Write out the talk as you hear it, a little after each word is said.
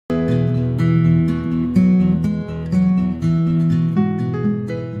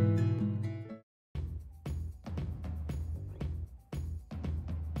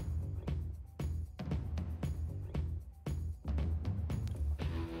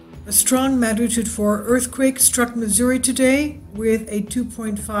A strong magnitude 4 earthquake struck Missouri today with a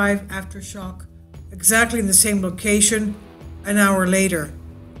 2.5 aftershock exactly in the same location an hour later.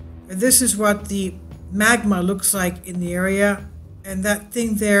 And this is what the magma looks like in the area. And that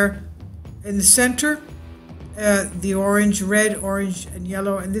thing there in the center, the orange, red, orange, and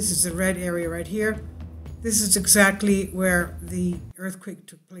yellow, and this is the red area right here. This is exactly where the earthquake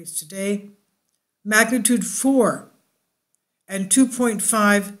took place today. Magnitude 4 and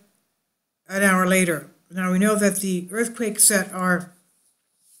 2.5 an hour later. Now we know that the earthquakes that are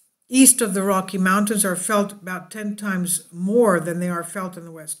east of the Rocky Mountains are felt about 10 times more than they are felt on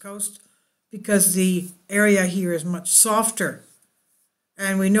the West Coast because the area here is much softer.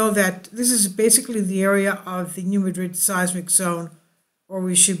 And we know that this is basically the area of the New Madrid Seismic Zone, or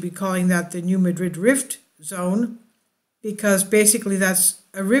we should be calling that the New Madrid Rift Zone, because basically that's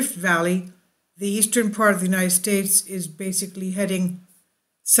a rift valley. The eastern part of the United States is basically heading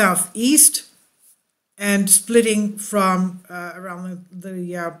southeast and splitting from around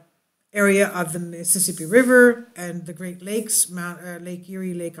the area of the Mississippi River and the Great Lakes, Lake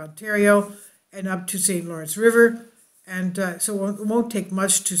Erie, Lake Ontario, and up to St. Lawrence River. And so it won't take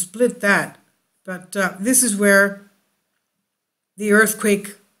much to split that. But this is where the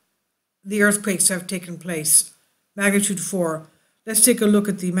earthquakes have taken place. Magnitude 4. Let's take a look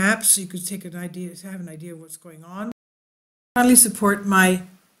at the maps so you can have an idea of what's going on. Finally, support my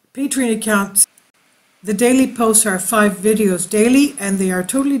Patreon account. The daily posts are 5 videos daily, and they are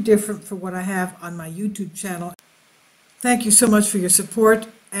totally different from what I have on my YouTube channel. Thank you so much for your support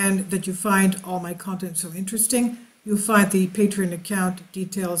and that you find all my content so interesting. You'll find the Patreon account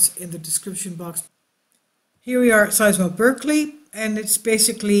details in the description box. Here we are at Seismo Berkeley, and it's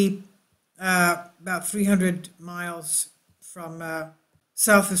basically about 300 miles from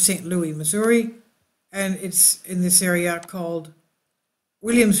south of St. Louis, Missouri, and it's in this area called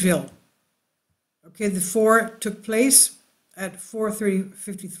Williamsville. Okay, the 4 took place at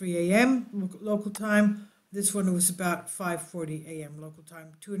 4:53 a.m. local time. This one was about 5:40 a.m. local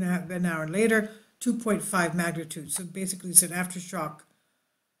time. 2.5 hours later, 2.5 magnitude. So basically it's an aftershock.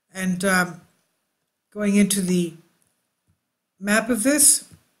 And going into the map of this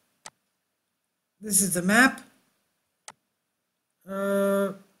is the map.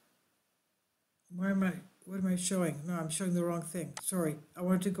 What am I showing? No, I'm showing the wrong thing. Sorry, I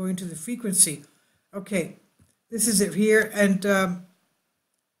wanted to go into the frequency. Okay, this is it here, and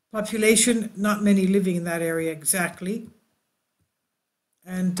population, not many living in that area exactly.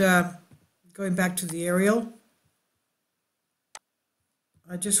 And going back to the aerial,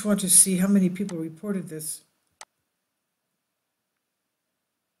 I just want to see how many people reported this.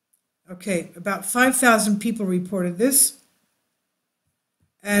 Okay, about 5,000 people reported this.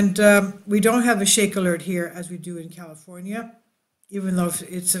 And we don't have a shake alert here as we do in California, even though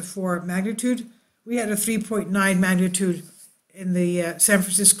it's a 4 magnitude. We had a 3.9 magnitude in the San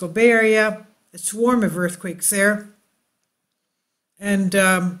Francisco Bay Area, a swarm of earthquakes there. And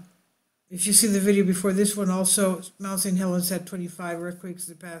if you see the video before this one also, Mount St. Helens had 25 earthquakes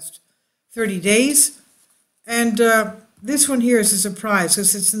in the past 30 days. And this one here is a surprise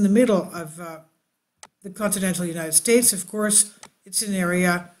because it's in the middle of the continental United States. Of course, it's an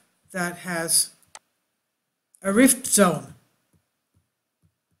area that has a rift zone.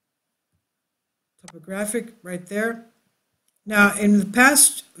 Topographic right there. Now, in the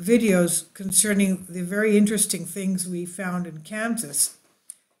past videos concerning the very interesting things we found in Kansas,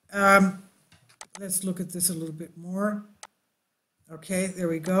 let's look at this a little bit more. Okay, there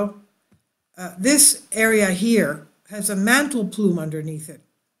we go. This area here has a mantle plume underneath it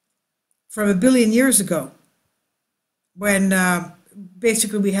from 1 billion years ago, when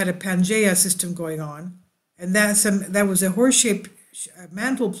basically we had a Pangea system going on, and that was a horse-shaped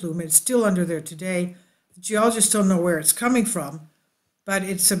mantle plume. It's still under there today. The geologists don't know where it's coming from, but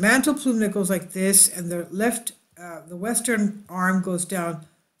it's a mantle plume that goes like this, and the western arm goes down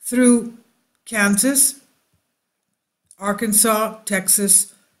through Kansas, Arkansas,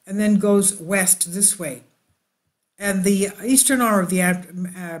 Texas, and then goes west this way. And the eastern arm of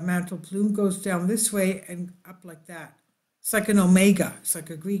the mantle plume goes down this way and up like that. It's like an omega. It's like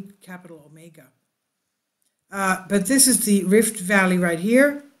a Greek capital omega. But this is the Rift Valley right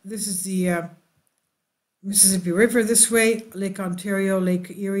here. This is the Mississippi River this way, Lake Ontario, Lake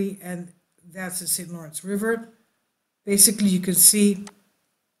Erie, and that's the St. Lawrence River. Basically, you can see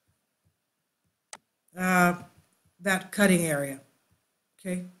that cutting area,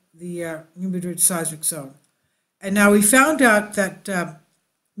 okay, the New Madrid Seismic Zone. And now we found out that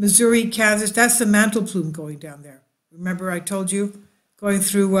Missouri, Kansas, that's the mantle plume going down there. Remember I told you, going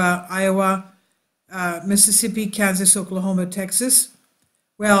through Iowa, Mississippi, Kansas, Oklahoma, Texas.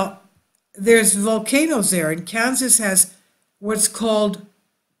 Well, there's volcanoes there, and Kansas has what's called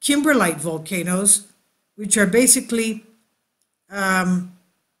kimberlite volcanoes, which are basically diamond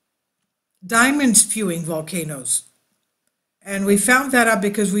spewing volcanoes. And we found that out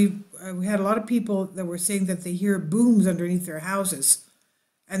because we had a lot of people that were saying that they hear booms underneath their houses,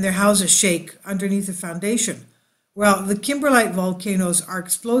 and their houses shake underneath the foundation. Well, the kimberlite volcanoes are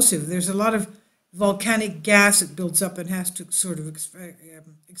explosive. There's a lot of volcanic gas that builds up and has to sort of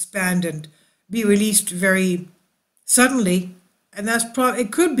expand and be released very suddenly, and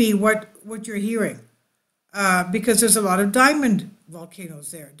it could be what you're hearing, because there's a lot of diamond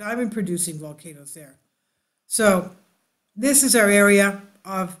volcanoes there, diamond producing volcanoes there. So this is our area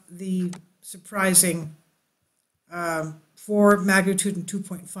of the surprising 4 magnitude and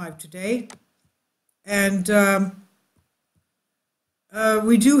 2.5 today. And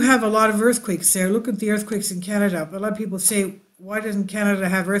we do have a lot of earthquakes there. Look at the earthquakes in Canada. A lot of people say, why doesn't Canada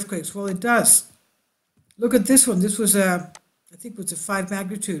have earthquakes? Well, it does. Look at this one. This was I think it was a 5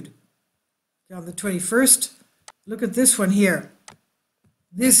 magnitude on the 21st. Look at this one here.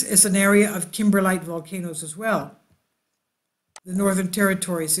 This is an area of kimberlite volcanoes as well. The Northern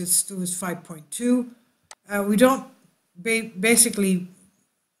Territories, it was 5.2. We don't basically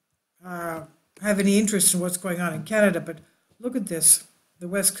have any interest in what's going on in Canada, but look at this, the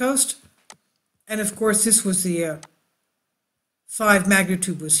West Coast. And of course, this was the 5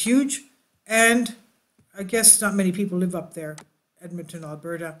 magnitude was huge. And I guess not many people live up there, Edmonton,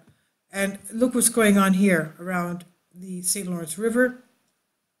 Alberta. And look what's going on here around the St. Lawrence River.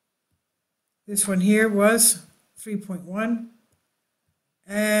 This one here was 3.1.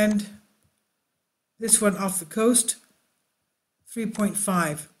 And this one off the coast,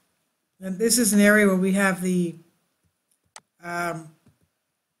 3.5. And this is an area where we have the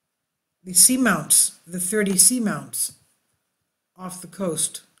seamounts, the 30 seamounts off the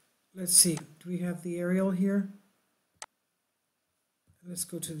coast. Let's see, do we have the aerial here? Let's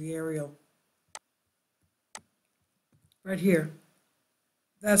go to the aerial. Right here.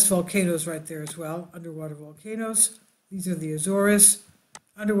 That's volcanoes right there as well, underwater volcanoes. These are the Azores.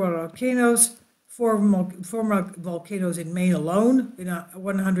 Underwater volcanoes, 4 volcanoes in Maine alone, in a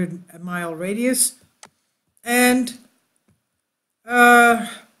 100-mile radius. And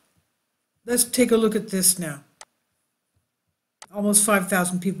let's take a look at this now. Almost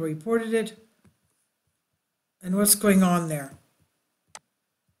 5,000 people reported it. And what's going on there?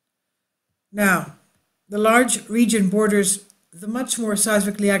 Now, the large region borders the much more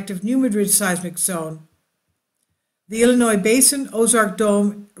seismically active New Madrid Seismic Zone. The Illinois Basin, Ozark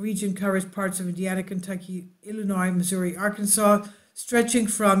Dome region covers parts of Indiana, Kentucky, Illinois, Missouri, Arkansas, stretching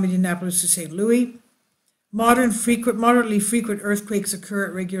from Indianapolis to St. Louis. Moderately frequent earthquakes occur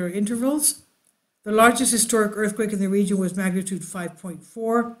at regular intervals. The largest historic earthquake in the region was magnitude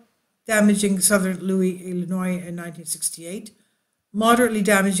 5.4, damaging southern Louis, Illinois in 1968. Moderately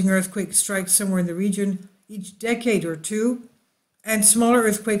damaging earthquake strikes somewhere in the region each decade or two, and smaller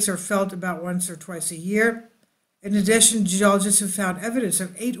earthquakes are felt about once or twice a year. In addition, geologists have found evidence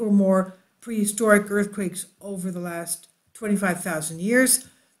of 8 or more prehistoric earthquakes over the last 25,000 years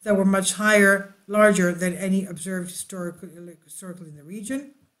that were much larger than any observed historically in the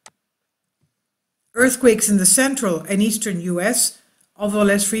region. Earthquakes in the central and eastern U.S., although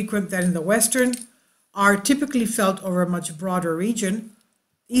less frequent than in the western, are typically felt over a much broader region.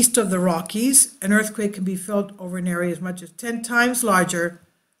 East of the Rockies, an earthquake can be felt over an area as much as 10 times larger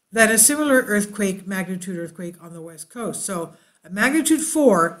than a similar magnitude earthquake on the west coast. So a magnitude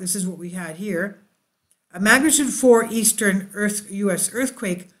 4, this is what we had here, a magnitude 4 eastern U.S.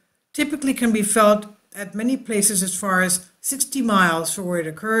 earthquake typically can be felt at many places as far as 60 miles from where it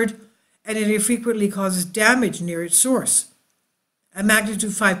occurred, and it frequently causes damage near its source. A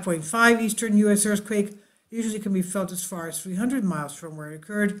magnitude 5.5 eastern U.S. earthquake usually can be felt as far as 300 miles from where it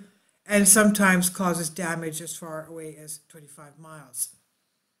occurred, and sometimes causes damage as far away as 25 miles.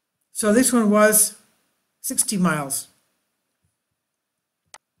 So this one was 60 miles.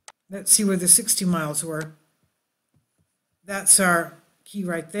 Let's see where the 60 miles were. That's our key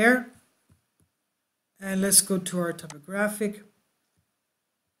right there. And let's go to our topographic.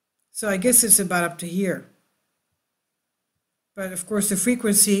 So I guess it's about up to here. But of course the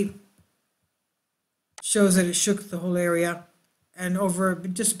frequency shows that it shook the whole area, and over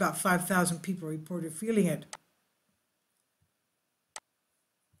just about 5,000 people reported feeling it.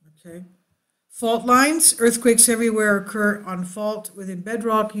 Okay. Fault lines. Earthquakes everywhere occur on fault within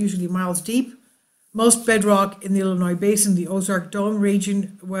bedrock, usually miles deep. Most bedrock in the Illinois Basin, the Ozark Dome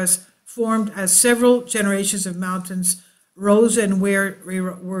region, was formed as several generations of mountains rose and were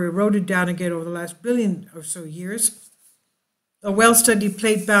eroded down again over the last billion or so years. A well-studied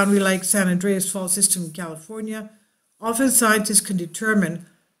plate boundary like San Andreas Fault System in California, often scientists can determine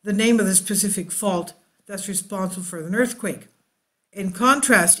the name of the specific fault that's responsible for an earthquake. In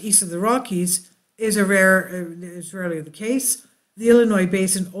contrast, east of the Rockies is rarely the case. The Illinois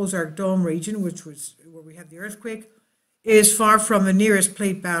Basin Ozark Dome region, which was where we had the earthquake, is far from the nearest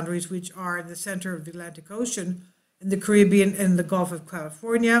plate boundaries, which are in the center of the Atlantic Ocean, in the Caribbean, and the Gulf of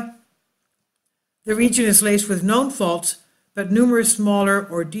California. The region is laced with known faults, but numerous smaller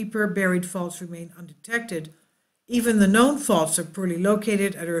or deeper buried faults remain undetected. Even the known faults are poorly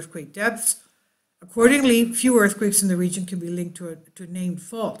located at earthquake depths. Accordingly, few earthquakes in the region can be linked to named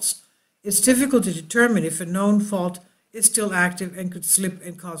faults. It's difficult to determine if a known fault is still active and could slip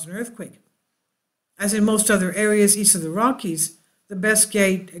and cause an earthquake. As in most other areas east of the Rockies, the best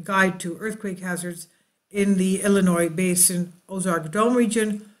guide to earthquake hazards in the Illinois Basin Ozark Dome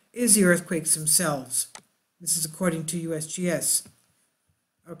region is the earthquakes themselves. This is according to USGS.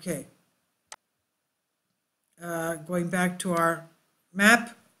 Okay. Going back to our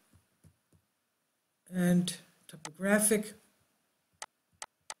map and topographic.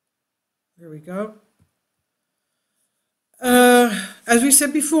 There we go. As we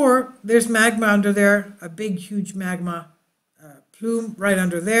said before, there's magma under there, a big, huge magma plume right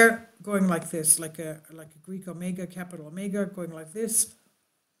under there, going like this, like a Greek omega, capital omega, going like this.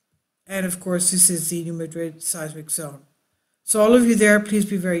 And of course, this is the New Madrid Seismic Zone. So all of you there, please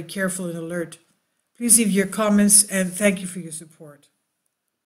be very careful and alert. Please leave your comments, and thank you for your support.